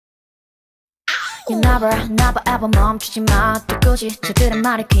You never ever 멈추지 마 또 굳이 저들의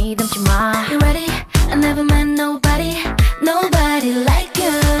말에 귀담지 마 You ready? I never met nobody Nobody like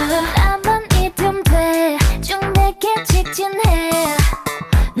you 나만 잊으면 돼쭉 내게 직진해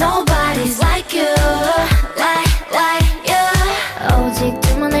Nobody's like you Like you 오직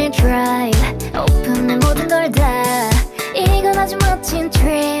둘만의 drive 오픈해 모든 걸 다 이건 아주 멋진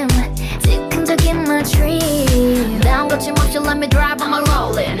dream 즉흥적인 my dream 난 거침없이 let me drive on my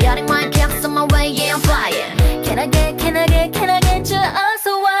rolling Yachting my caps on my way yeah I'm flying Can I get you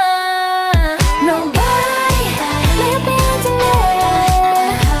어서 와 Nobody 내 옆에 앉을래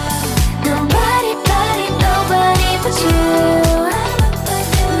Nobody but you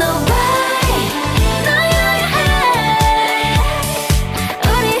Nobody 너여야 해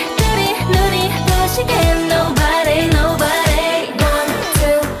우리 둘이 눈이 부시게 Nobody 1, 2,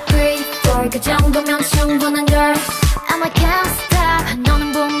 3, 4 그 정도면 충분한 걸 I can't stop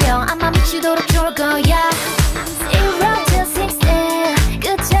너는 분명 아마 미치도록 좋을 거야 Zero to 60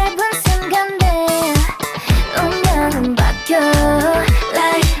 그 짧은 순간에 운명은 바뀌어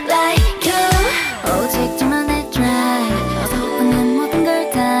Like you 오직 둘만의 drive 어서 오픈해 모든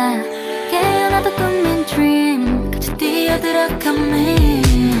걸 다 깨어나도 꿈인 dream 같이 뛰어들어가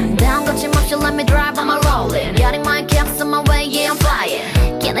me 다음 거침없이 let me drive on my rolling Yachting my caps on my way yeah I'm flying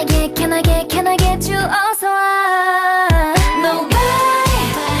Can I get you 어서 와 Nobody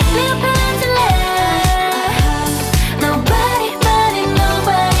내 옆에 앉을래 Nobody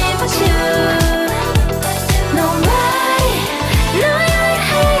but you Nobody 너여야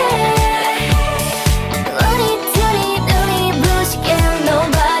해 우리 둘이 눈이 부시게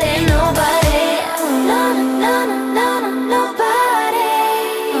Nobody Nobody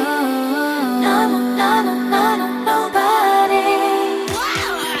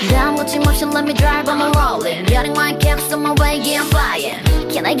다음 거침없이 let me drive on my rolling Yachting my caps on my way yeah I'm flying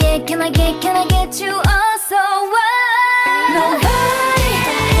Can I get you 어서 와 Nobody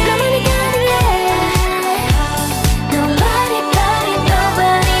너만이 가능해 Nobody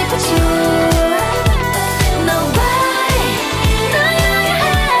but you Nobody 너여야 해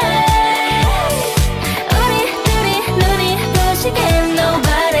우리 둘이 눈이 부시게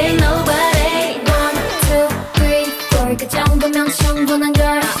Nobody 1, 2, 3, 4 그 정도면 충분한 걸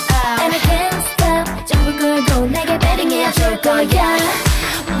And I can't stop 전부 걸고 내게 베링해야 줄 거야 1,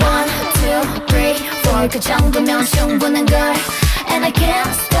 2, 3, 4 그 정도면 충분한 걸 And I can't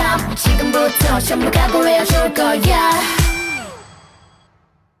stop 지금부터 전부 각오해야 줄 거야